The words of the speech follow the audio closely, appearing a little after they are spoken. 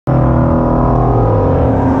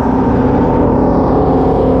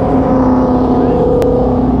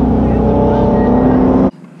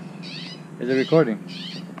recording.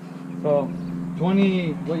 So, what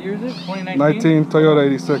year is it? 2019? 19 Toyota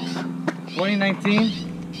 86. 2019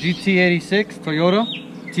 GT86 Toyota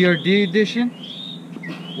TRD edition.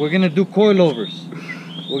 We're gonna do coilovers.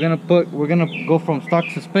 We're gonna go from stock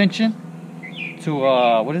suspension to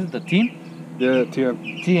what is it? The tein? Yeah,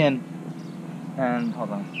 tein. Tein. And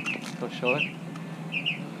hold on, let's show it.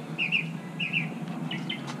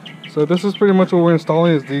 So this is pretty much what we're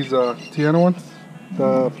installing, is these tein ones,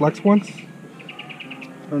 the flex ones.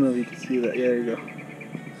 I don't know if you can see that. Yeah, there you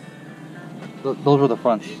go. Those were the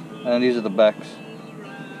fronts, and these are the backs.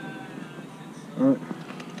 Alright.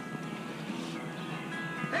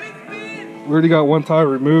 We already got one tire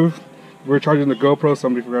removed. We're charging the GoPro,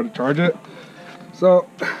 somebody forgot to charge it. So,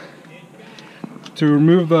 to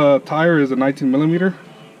remove the tire is a 19mm.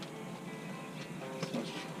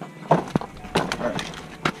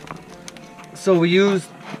 So we used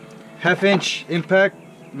 1/2 inch impact.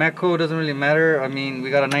 Matco doesn't really matter. I mean, we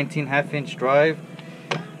got a 19 1/2 inch drive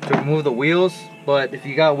to remove the wheels. But if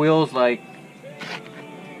you got wheels like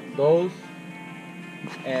those,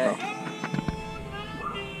 and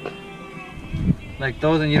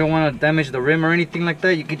you don't want to damage the rim or anything like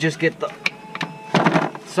that, you could just get the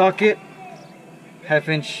socket, 1/2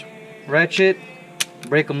 inch ratchet,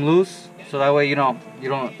 break them loose, so that way you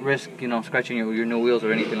don't risk scratching your new wheels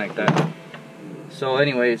or anything like that. So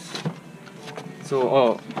anyways,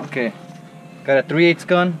 oh okay, got a 3/8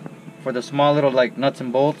 gun for the small little like nuts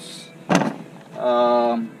and bolts.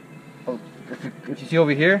 If you see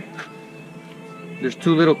over here, there's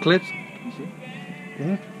two little clips. You see?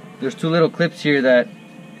 Mm-hmm. There's two little clips here that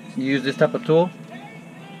you use this type of tool.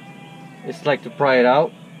 It's like to pry it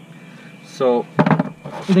out. So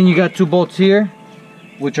then you got two bolts here,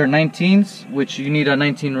 which are 19s, which you need a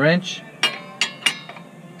 19 wrench.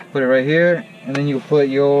 Put it right here, and then you put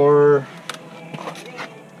your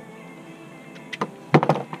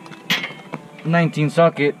 19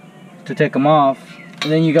 socket to take them off.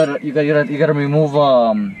 And then you gotta remove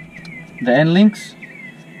the end links,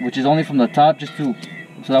 which is only from the top, just so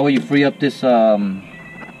that way you free up this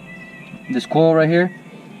this coil right here.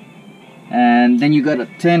 And then you got a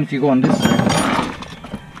 10 if you go on this side.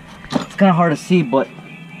 It's kind of hard to see, but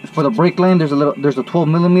for the brake line, there's a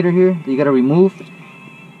 12mm here that you got to remove.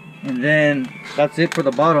 And then that's it for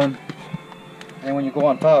the bottom. And when you go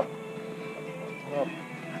on top,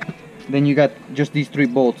 then you got just these 3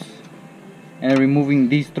 bolts. And removing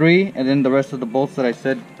these 3, and then the rest of the bolts that I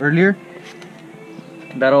said earlier,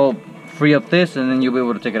 that'll free up this, and then you'll be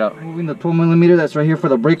able to take it out. Removing the 12mm that's right here for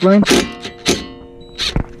the brake line.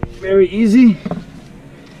 Very easy.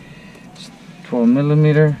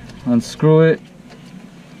 12mm. Unscrew it.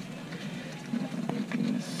 Give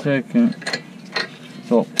me a second.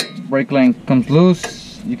 So brake line comes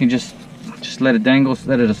loose. You can just let it dangle,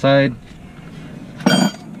 set it aside.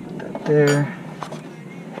 That there.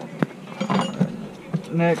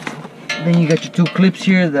 Next, then you got your 2 clips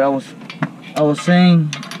here that I was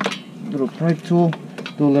saying. Little pry tool,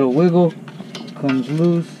 do a little wiggle, comes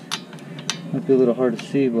loose. Might be a little hard to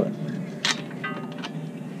see, but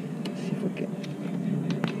let's see if we can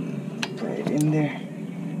pry it in there.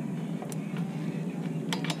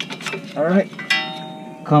 Alright,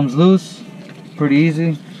 comes loose, pretty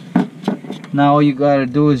easy. Now all you gotta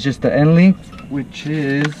do is just the end length, which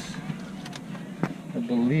is, I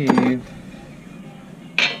believe,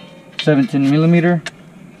 17mm.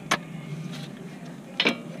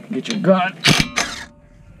 Get your gun.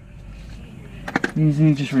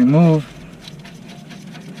 Easy, just remove.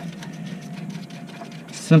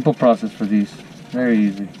 Simple process for these, very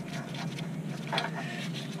easy.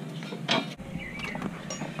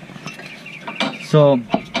 So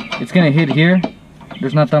it's gonna hit here.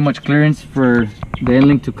 There's not that much clearance for the end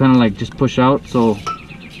link to kind of like just push out. So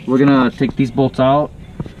we're gonna take these bolts out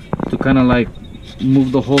to kind of like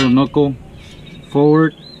move the whole knuckle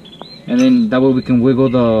forward, and then that way we can wiggle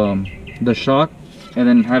the shock and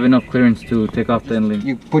then have enough clearance to take off the end link.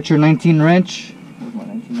 You put your 19 wrench. Where's my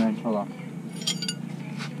 19 wrench? Hold on.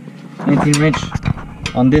 19 wrench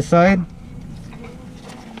on this side.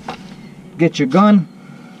 Get your gun,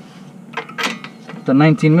 the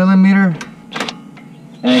 19mm,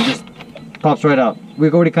 and it just pops right out.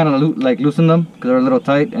 We've already kind of loosened them because they're a little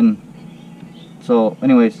tight, and so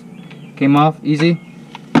anyways, came off easy.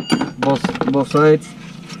 Both sides.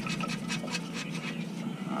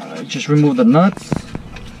 Just remove the nuts.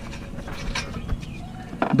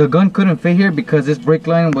 The gun couldn't fit here because this brake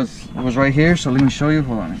line was right here. So let me show you.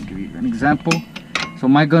 Hold on, let me give you an example. So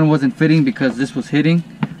my gun wasn't fitting because this was hitting.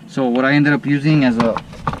 So what I ended up using as a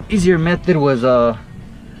easier method was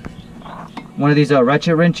one of these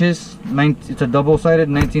ratchet wrenches. It's a double-sided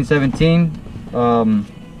 1917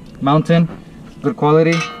 mountain, good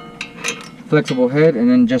quality, flexible head, and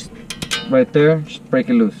then just right there, just break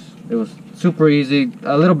it loose. It was super easy,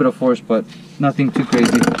 a little bit of force, but nothing too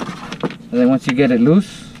crazy. And then once you get it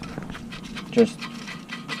loose, just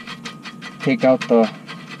take out the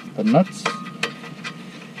nuts,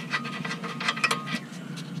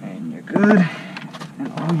 and you're good.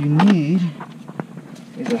 And all you need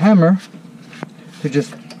is a hammer to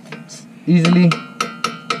just easily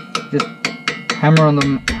just hammer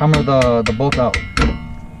the bolt out,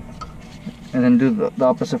 and then do the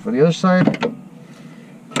opposite for the other side.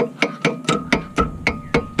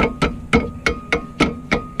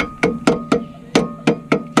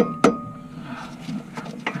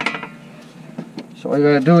 So all you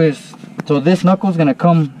gotta do is, so this knuckle is gonna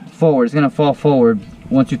come forward, it's gonna fall forward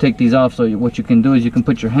once you take these off. So what you can do is you can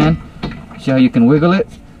put your hand, see how you can wiggle it,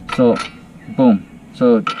 so boom.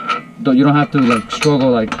 So you don't have to like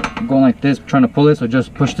struggle like going like this trying to pull it. So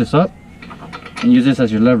just push this up and use this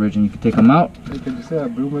as your leverage, and you can take them out. Can you say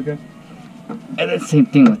that boom again? And then same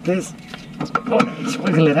thing with this. Oh, just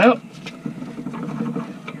wiggle it out.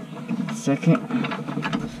 Second.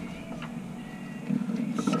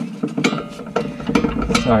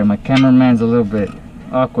 Sorry, my cameraman's a little bit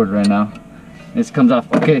awkward right now. This comes off.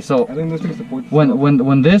 Okay, so I think this thing supports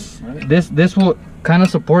when this right? this will kind of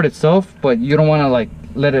support itself, but you don't want to like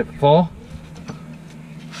let it fall.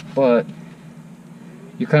 But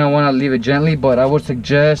you kind of want to leave it gently. But I would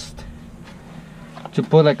suggest to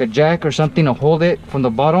put like a jack or something to hold it from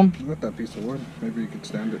the bottom. You got that piece of wood? Maybe you could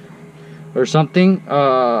stand it. Or something.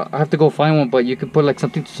 I have to go find one, but you can put like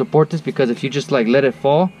something to support this, because if you just like let it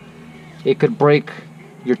fall, it could break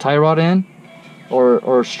your tie rod in,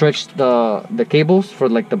 or stretch the cables for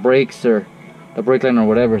like the brakes or the brake line or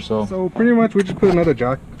whatever. So pretty much we just put another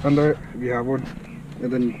jack under it if you have one,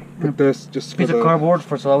 and then put this just piece of cardboard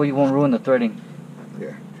so that way you won't ruin the threading.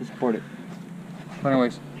 Yeah, To support it. But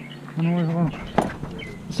anyways,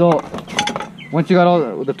 so once you got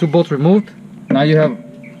all the two bolts removed, now you have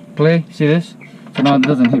play. See this? So now it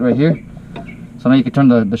doesn't hit right here. So now you can turn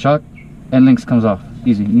the shock. End links comes off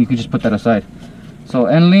easy. You can just put that aside. So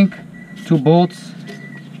end link, two bolts,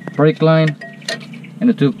 brake line, and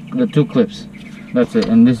the two clips. That's it.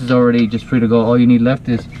 And this is already just free to go. All you need left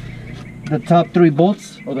is the top 3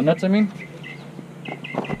 bolts, or the nuts I mean,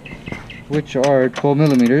 which are 12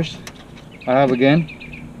 millimeters. I have again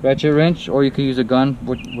ratchet wrench, or you can use a gun,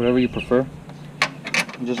 whatever you prefer.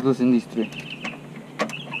 And just loosen these 3.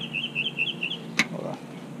 Hold on,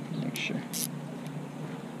 make sure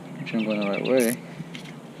I'm going the right way.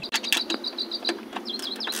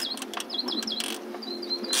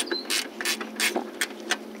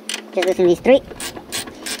 Just loosen these 3.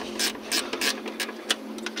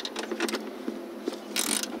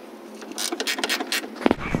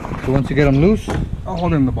 So once you get them loose, I'll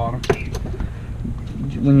hold it in the bottom.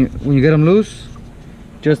 when you get them loose,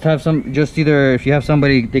 just either, if you have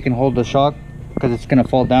somebody, they can hold the shock because it's gonna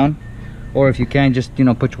fall down, or if you can, just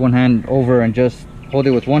put one hand over and just hold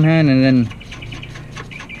it with one hand and then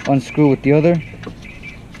unscrew with the other,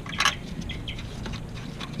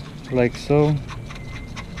 like so.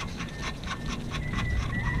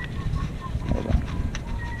 Hold on.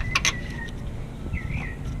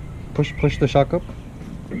 Push the shock up.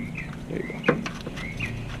 There you go.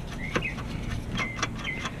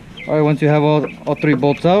 Alright, once you have all 3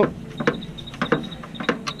 bolts out,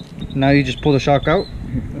 now you just pull the shock out.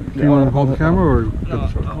 Do you want to hold the camera or? No,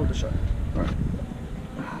 hold the shock. Alright.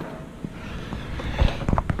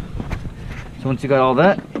 So once you got all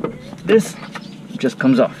that, this just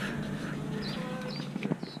comes off.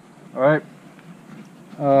 Alright.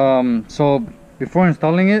 So before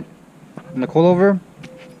installing it, in the coilover,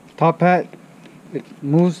 top hat, it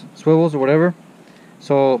moves, swivels or whatever.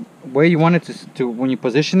 So way you want it to when you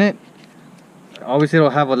position it, obviously it'll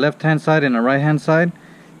have a left hand side and a right hand side.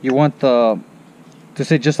 You want to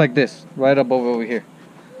sit just like this, right above over here.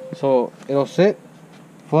 So it'll sit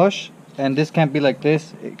flush, and this can't be like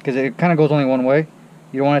this because it kind of goes only one way.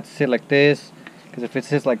 You don't want it to sit like this, because if it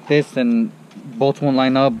sits like this, then bolts won't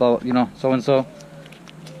line up, but so and so.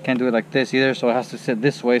 Can't do it like this either, so it has to sit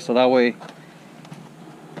this way, so that way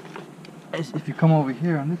if you come over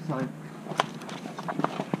here on this side,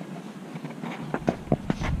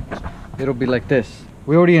 it'll be like this.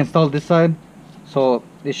 We already installed this side, so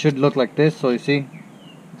it should look like this. So you see,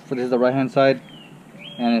 for this is the right hand side,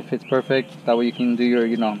 and it fits perfect. That way you can do your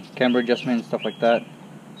camber adjustment and stuff like that.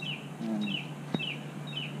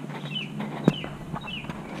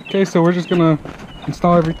 Okay, so we're just gonna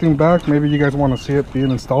install everything back. Maybe you guys want to see it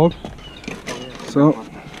being installed. So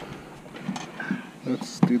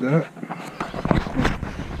let's do that.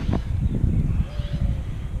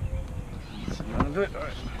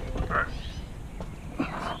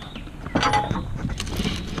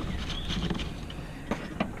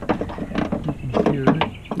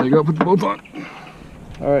 There you go, put the bolts on.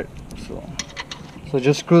 Alright, so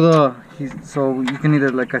just screw the, so you can either,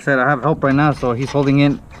 like I said, I have help right now, so he's holding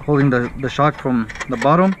the shock from the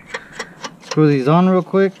bottom. Screw these on real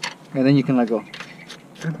quick, and then you can let go.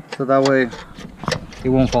 So that way it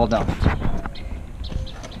won't fall down.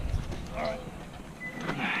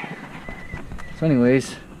 So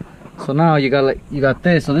anyways, so now you got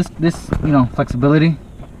this, so this you know, flexibility.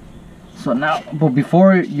 So now, but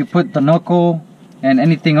before you put the knuckle and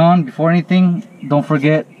anything on, before anything, don't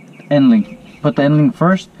forget end link. Put the end link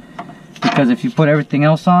first, because if you put everything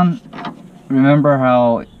else on, remember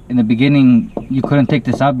how in the beginning you couldn't take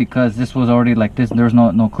this out because this was already like this, there's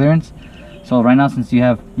no clearance. So right now, since you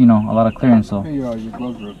have, you know, a lot of clearance, so hey, your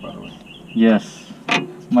gloves are ripped, by the way. yes,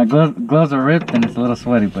 my gloves are ripped and it's a little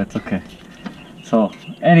sweaty, but it's okay. So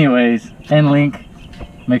anyways, end link,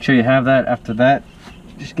 make sure you have that. After that,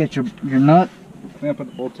 just get your nut. Yeah, put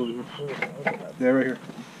the bolts over here. Yeah, right here.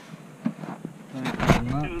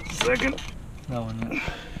 Just a second. That one, yeah.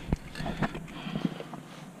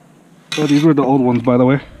 Oh, these were the old ones, by the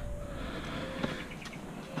way.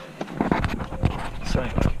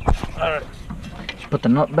 Sorry. Alright. Put the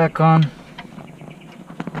nut back on.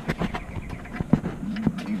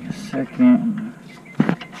 Give me a second.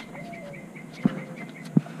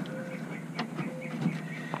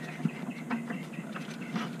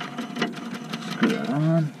 Screw that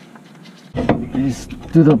on. Just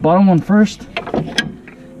do the bottom one first,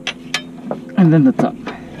 and then the top.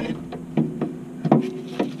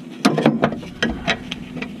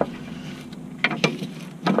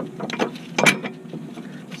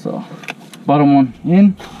 So, bottom one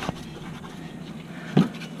in.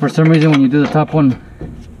 For some reason, when you do the top one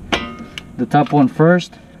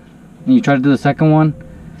first, and you try to do the second one,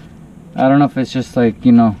 I don't know if it's just like,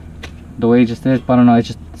 you know, the way it just is, but I don't know,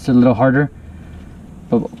 it's a little harder.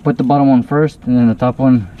 But put the bottom one first, and then the top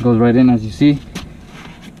one goes right in, as you see.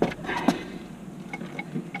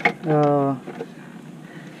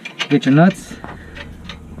 Get your nuts.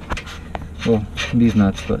 Well, these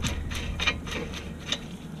nuts, but.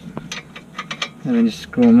 And then just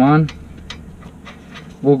screw them on.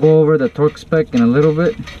 We'll go over the torque spec in a little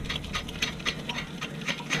bit.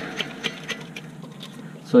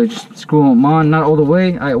 So you just screw them on, not all the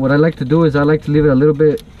way. What I like to do is I like to leave it a little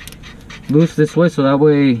bit loose this way, so that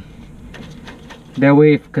way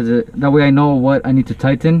I know what I need to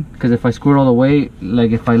tighten. Because if I screw it all the way,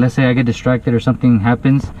 like if let's say I get distracted or something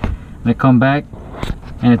happens and I come back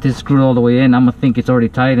and if this is screwed all the way in, I'm gonna think it's already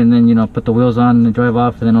tight, and then, you know, put the wheels on and drive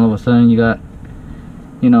off, and then all of a sudden you got,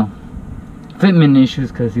 you know, fitment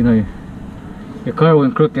issues because, you know, your car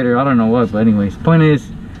went crooked or I don't know what. But anyways, point is,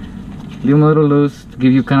 leave them a little loose to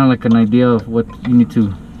give you kind of like an idea of what you need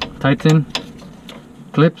to tighten.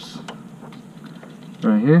 Clips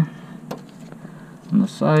right here on the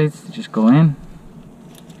sides, just go in.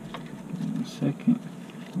 Give me a second.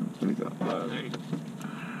 What we got?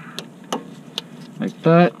 Like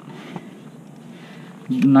that.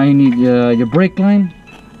 Now you need your brake line,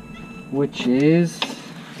 which is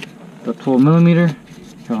the 12mm. Here,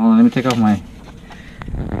 hold on, let me take off my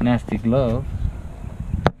nasty glove.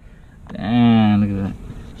 Damn, look at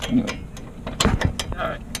that. Anyway,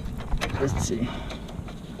 alright, let's see.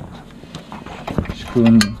 Screw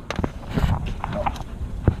in.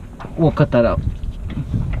 We'll cut that out.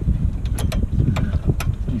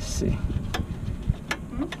 Let's see.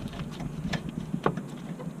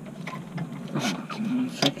 Okay, 1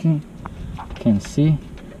 second. Can't see.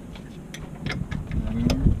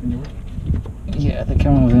 Yeah, the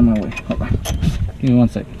camera was in my way. Hold on. Give me 1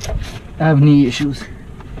 second. I have knee issues.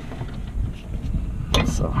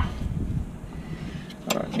 So,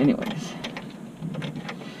 alright, anyways.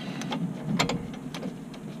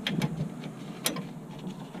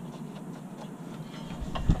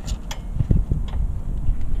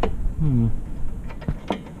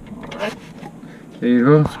 Alright. There you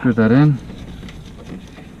go, screw that in.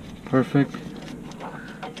 Perfect.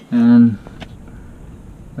 And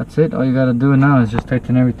that's it. All you gotta do now is just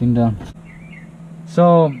tighten everything down.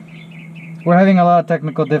 So, we're having a lot of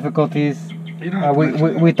technical difficulties. We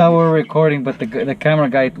thought we were recording, but the camera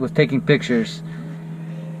guy was taking pictures.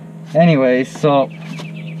 Anyways, so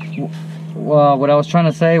what I was trying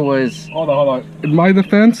to say was, hold on. In my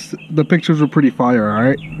defense, the pictures were pretty fire,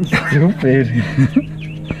 alright? Stupid.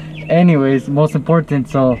 Anyways, most important,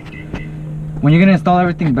 so when you're gonna install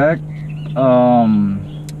everything back,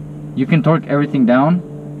 you can torque everything down.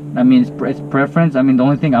 I mean, it's preference. I mean, the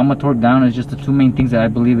only thing I'm gonna torque down is just the two main things that I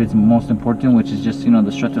believe is most important, which is just, you know,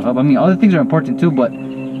 the strut to hub. I mean, other things are important too, but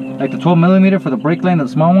like the 12 millimeter for the brake line, the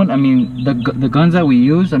small one. I mean, the guns that we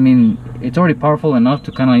use, I mean, it's already powerful enough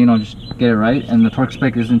to kind of, you know, just get it right, and the torque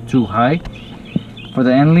spec isn't too high. For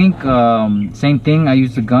the end link, same thing. I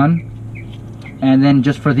use the gun, and then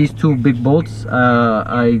just for these two big bolts,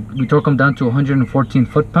 we torque them down to 114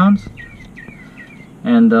 foot-pounds,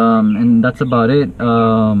 and that's about it.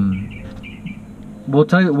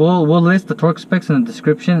 We'll list the torque specs in the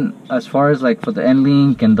description as far as like for the end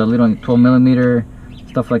link and the little 12 millimeter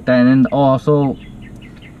stuff like that. And then also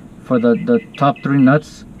for the top 3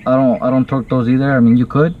 nuts, I don't torque those either. I mean, you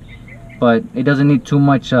could, but it doesn't need too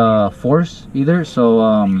much force either.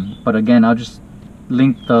 So but again, I'll just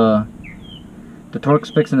link the torque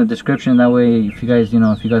specs in the description. That way, if you guys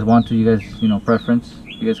want to, you guys preference,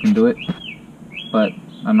 you guys can do it. But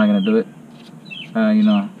I'm not gonna do it. You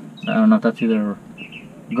know, I don't know if that's either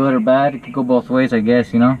good or bad. It could go both ways, I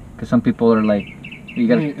guess, you know, because some people are like, you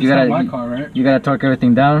gotta torque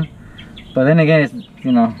everything down. But then again, it's,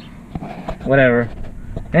 you know, whatever.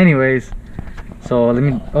 Anyways, so let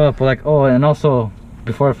me and also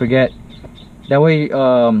before I forget, that way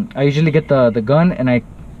I usually get the gun and I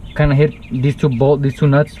kind of hit these two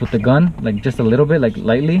nuts with the gun, like just a little bit, like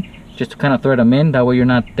lightly, just to kind of thread them in. That way you're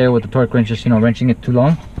not there with the torque wrench, just, you know, wrenching it too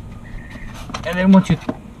long. And then once you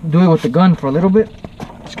do it with the gun for a little bit,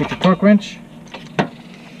 just get your torque wrench.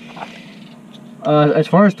 As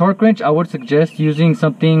far as torque wrench, I would suggest using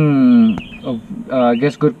something of I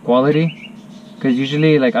guess good quality, because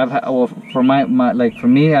usually, like, I've had, well, for for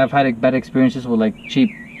me, I've had bad experiences with like cheap,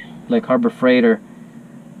 like Harbor Freight, or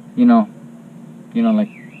you know like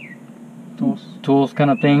tools kind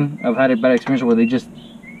of thing. I've had a bad experience where they just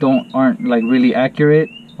aren't like really accurate,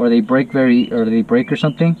 or they break or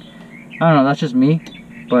something. I don't know, that's just me.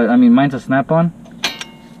 But I mean, mine's a snap-on.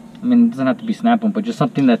 I mean, it doesn't have to be snap-on, but just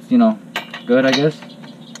something that's, you know, good, I guess.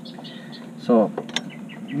 So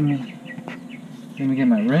let me get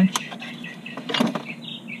my wrench.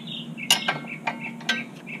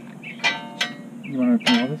 You want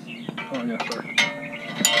to remove this? Oh yeah, sure.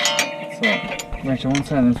 So wrench on one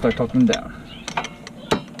side and then start torquing down.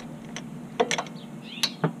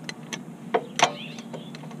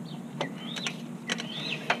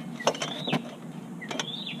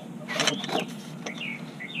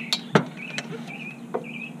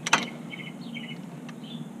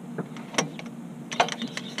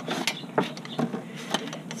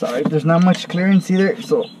 Sorry, there's not much clearance either,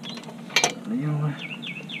 so you know what?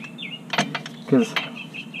 Because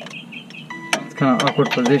it's kind of awkward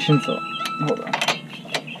position, so hold on.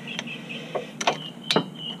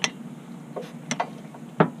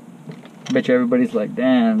 Bet you everybody's like,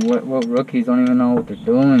 damn, what rookies don't even know what they're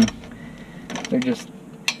doing. They're just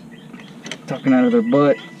talking out of their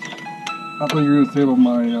butt. I thought you were gonna say about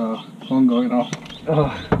my phone going off.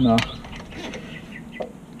 Oh no.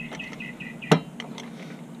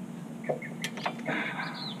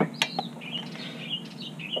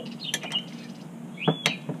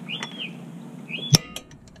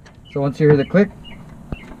 So once you hear the click,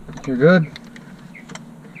 you're good.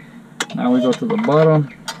 Now we go to the bottom.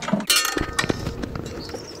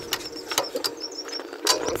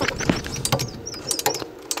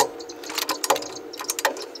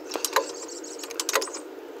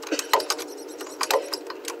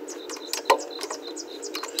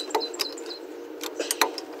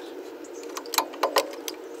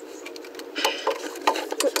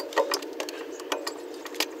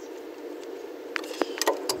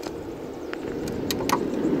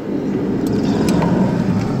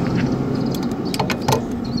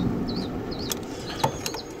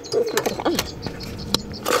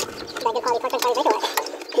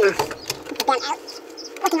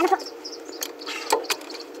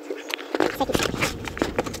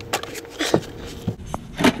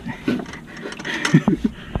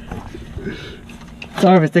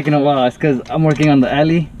 Sorry if it's taking a while. It's because I'm working on the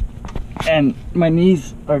alley and my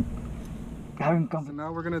knees are having comfort. So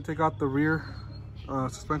now we're going to take out the rear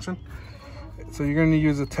suspension. So you're going to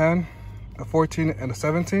use a 10, a 14, and a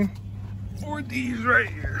 17 for these right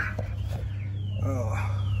here.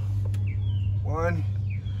 1,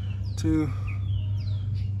 2,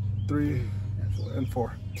 3, and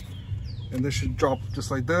 4. And this should drop just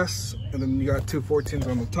like this. And then you got 2 14s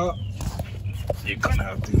on the top. You're gonna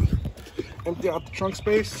have to empty out the trunk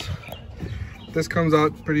space. This comes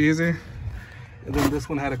out pretty easy. And then this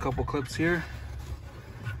one had a couple clips here.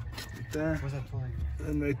 Right there. Where's that for?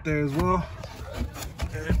 And right there as well.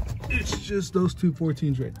 And it's just those 2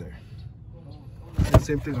 14s right there. And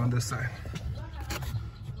same thing on this side.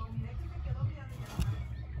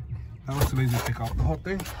 That was too lazy to take out the whole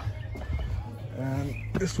thing. And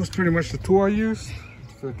this was pretty much the tool I used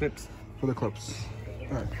For the clips. For the clips.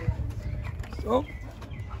 Alright. So.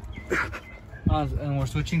 And we're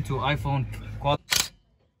switching to iPhone quality.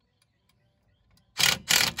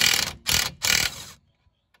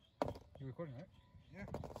 You're recording, right? Yeah.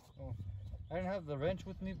 Oh, I didn't have the wrench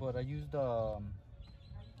with me, but I used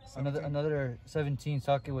another 17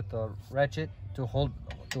 socket with the ratchet to hold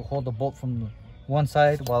the bolt from one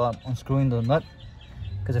side while I'm unscrewing the nut.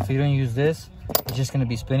 Because if you don't use this, it's just gonna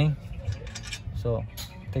be spinning. So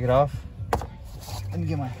take it off. Let me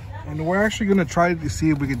get mine. And we're actually gonna try to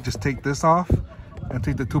see if we could just take this off and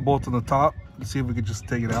take the 2 bolts on the top and see if we could just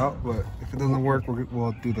take it out. But if it doesn't work,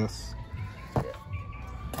 we'll do this.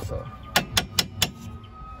 So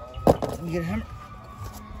let me get a hammer.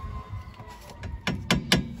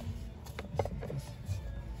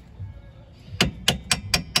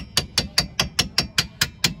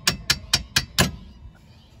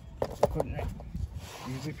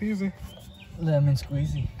 Easy peasy. Lemon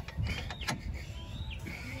squeezy.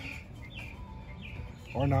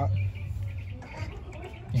 Or not.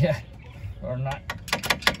 Yeah, or not.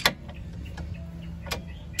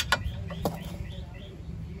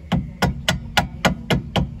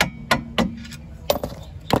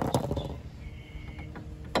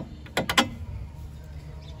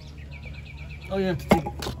 Oh, you have to take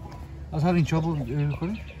it. I was having trouble. Are you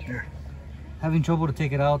recording? Yeah. Having trouble to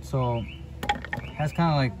take it out, so it has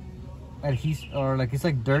kind of like adhesive, or like it's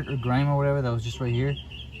like dirt or grime or whatever that was just right here.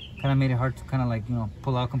 Kind of made it hard to kind of like, you know,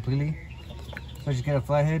 pull out completely. So I just get a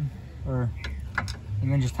flathead, and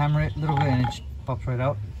then just hammer it a little bit and it just pops right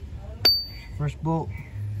out. First bolt.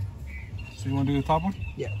 So you want to do the top one?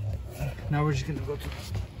 Yeah. Now we're just gonna go to.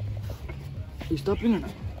 You stopping or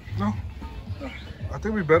not? No. I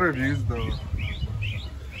think we better use the.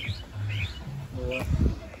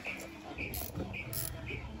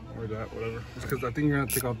 Or that, whatever. Just because I think you're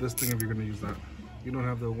gonna take out this thing if you're gonna use that. You don't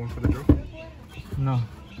have the one for the drill? No.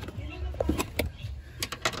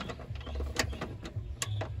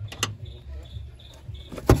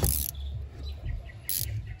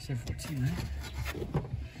 Say 14, right?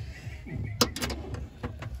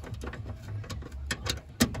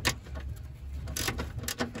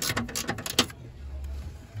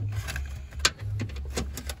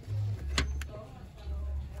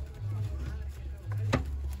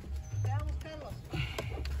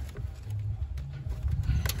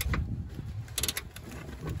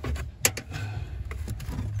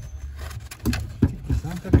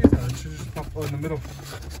 It should just pop in the middle.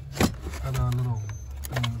 And a little.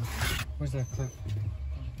 Where's that clip?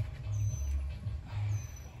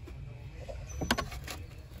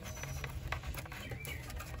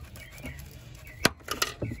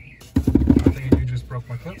 I think you just broke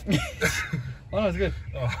my clip. Oh, no, it's good.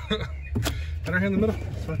 Oh. Put her hand in the middle.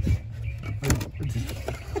 It's fine.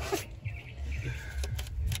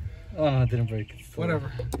 Oh, no, it didn't break.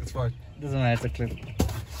 Whatever. It's fine. Doesn't matter, it's a clip.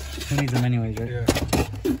 Who needs them anyways, right? Yeah.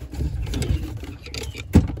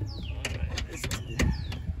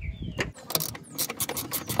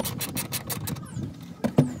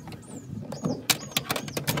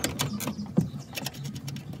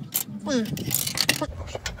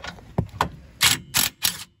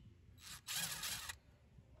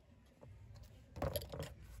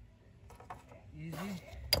 Easy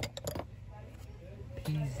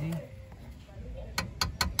peasy.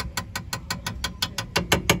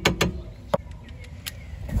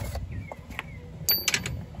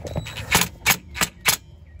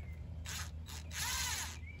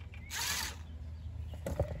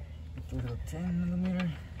 With a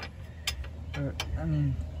 10mm, or I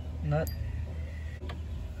mean, nut.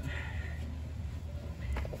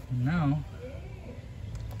 Now,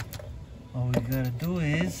 all we gotta do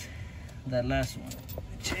is that last one,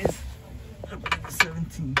 which is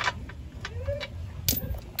 17.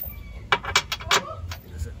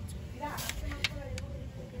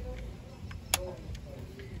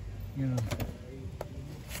 You know,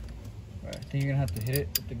 I think you're gonna have to hit it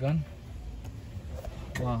with the gun.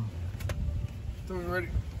 Wow. So we're ready.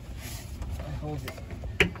 Hold it.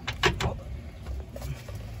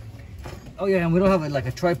 Oh yeah, and we don't have like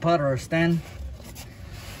a tripod or a stand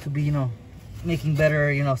to be, you know, making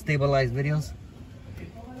better, you know, stabilized videos.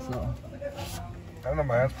 So I don't know,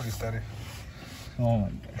 my hand's pretty steady. oh my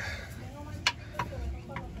god.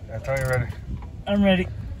 Yeah, tell you ready. I'm ready.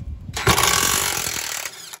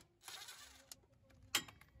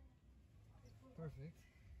 Perfect.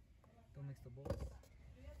 Don't mix the bolts.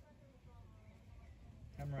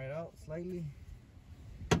 Hammer it out slightly.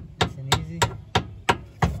 Nice and easy.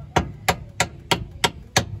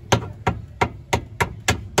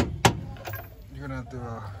 You're gonna have to,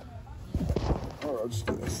 or I'll just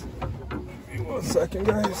do this. Give me 1 second,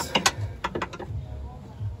 guys.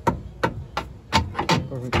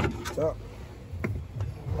 Perfect. It's out.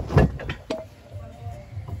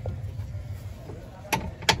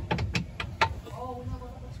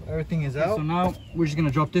 So everything is out. So now we're just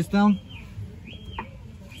gonna drop this down.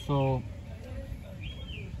 So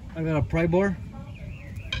I got a pry bar.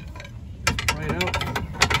 Pry it out.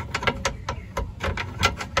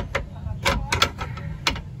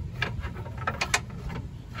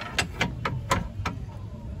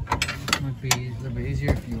 Might be a little bit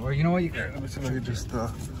easier if you, or you know what, you can. Let me see if I can just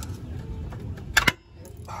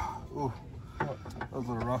oh, that was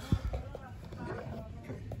a little rough.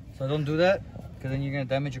 So don't do that, because then you're gonna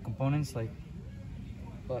damage your components. Like,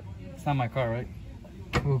 but it's not my car, right?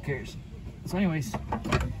 Who cares? So anyways,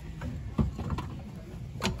 and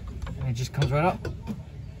it just comes right up.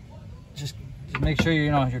 Just make sure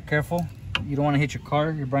you're careful. You don't want to hit your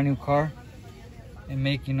car, your brand new car, and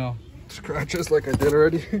make Scratches like I did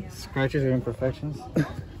already. Scratches or imperfections.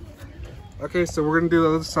 Okay, so we're gonna do the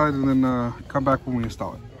other side and then come back when we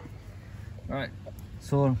install it. All right.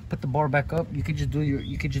 So put the bar back up. You could just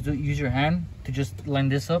use your hand to just line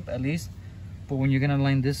this up at least. But when you're gonna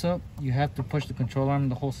line this up, you have to push the control arm,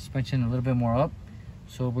 the whole suspension a little bit more up.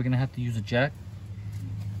 So we're gonna have to use a jack.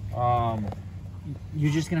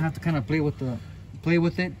 You're just gonna have to kind of play with it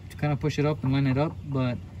to kind of push it up and line it up.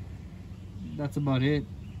 But that's about it.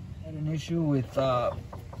 I had an issue with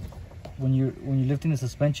when you're lifting the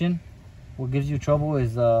suspension. What gives you trouble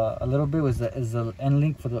is a little bit is the end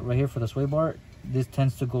link for the right here for the sway bar. This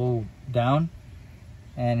tends to go down,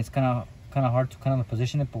 and it's kind of hard to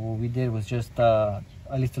position it. But what we did was just at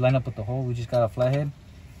least to line up with the hole, we just got a flathead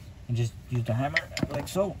and just use the hammer like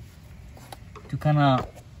so to kind of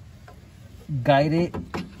guide it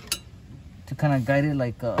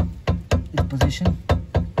like its position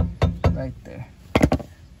right there.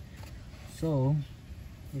 So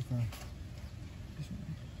here's the,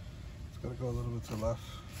 It's gotta go a little bit to the left.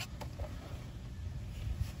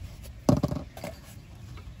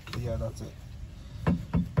 Yeah, that's it.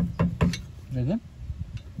 Is it?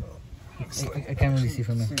 I can't really see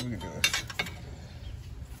from there. See if we can do this.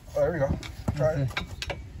 Oh, there we go. Try it.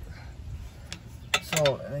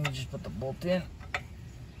 So, and then you just put the bolt in,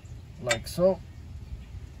 like so.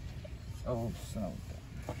 Oh, so,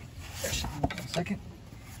 actually, 1 second.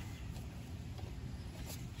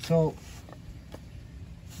 So,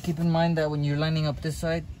 keep in mind that when you're lining up this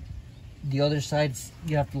side, the other sides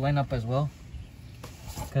you have to line up as well.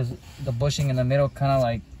 Because the bushing in the middle kind of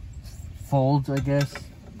like folds, I guess.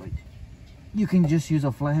 You can just use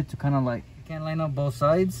a flathead to kind of like, you can't line up both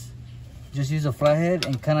sides. Just use a flathead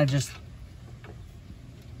and kind of just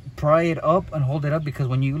pry it up and hold it up, because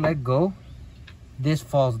when you let go, this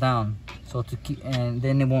falls down. So to keep, and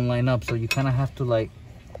then it won't line up. So you kind of have to like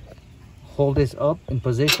hold this up in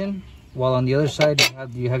position, while on the other side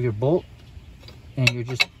you have your bolt, and you're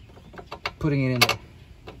just putting it in there.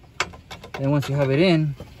 Then once you have it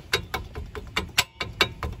in,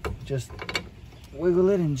 just wiggle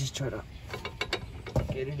it and just try to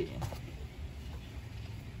get it in.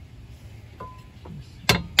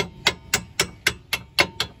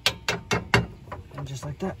 And just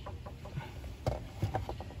like that.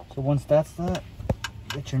 So once that's that,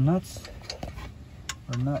 get your nuts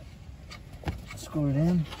or nut, screw it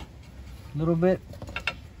in a little bit.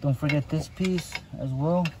 Don't forget this piece as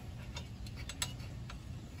well.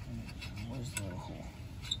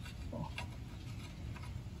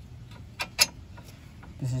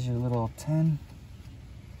 This is your little tein.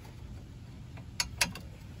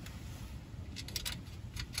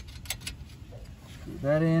 Screw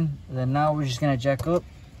that in. And then now we're just gonna jack up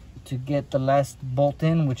to get the last bolt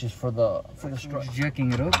in, which is for the strut.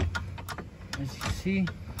 Jacking it up, as you see,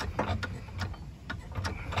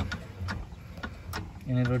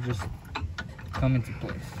 and it'll just come into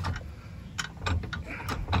place.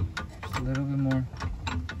 Just a little bit more,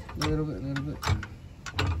 a little bit,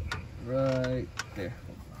 right there.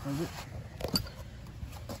 And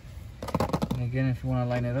again, if you want to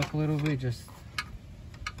line it up a little bit, just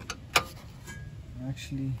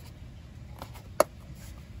actually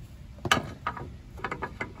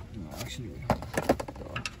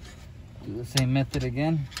do the same method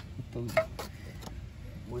again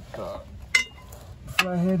with the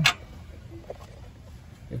flathead.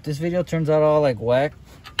 If this video turns out all like whack,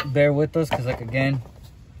 bear with us, because like again,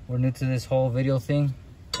 we're new to this whole video thing,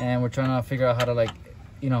 and we're trying to figure out how to like,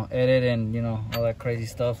 edit and all that crazy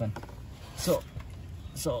stuff. And so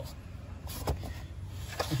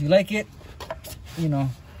if you like it,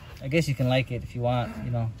 I guess you can like it if you want,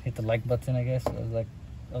 hit the like button, I guess, as like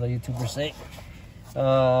other YouTubers say.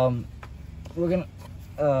 We're gonna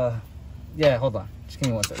yeah, hold on, just give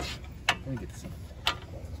me 1 second. Let me get this in. I'm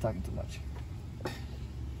talking too much.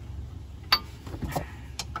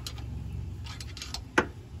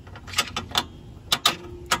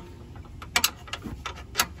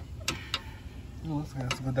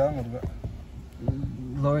 to go down a little bit.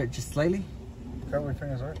 Lower it just slightly. Cover your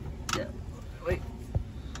fingers, right? Yeah. Wait.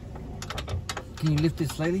 Can you lift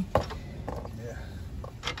it slightly? Yeah.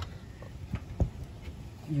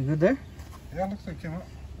 You good there? Yeah, looks like it came out.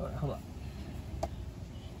 All right, hold on.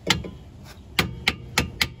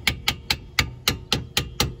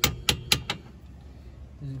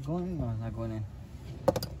 Is it going in? No, it's not going in.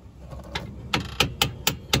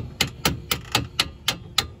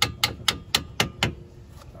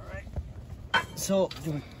 So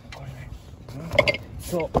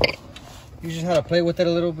you just have to play with it a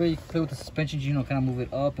little bit. You can play with the suspensions, you know, kind of move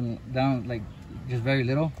it up and down, like just very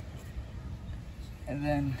little, and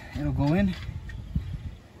then it'll go in.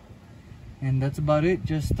 And that's about it.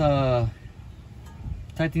 Just tighten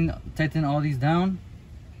all these down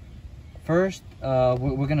first.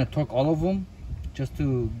 We're gonna torque all of them, just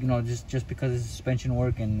to, you know, just because it's suspension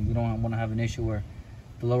work, and we don't want to have an issue where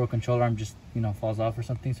the lower control arm just, you know, falls off or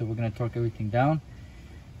something. So we're gonna torque everything down.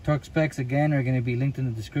 Torque specs again are gonna be linked in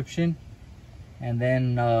the description, and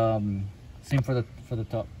then same for the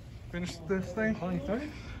top. Finish this thing?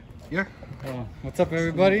 Yeah. What's up,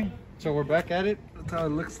 everybody? So we're back at it. That's how it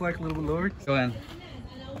looks like, a little bit lower. So, and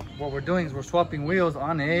what we're doing is we're swapping wheels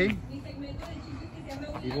on a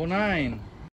Evo 9.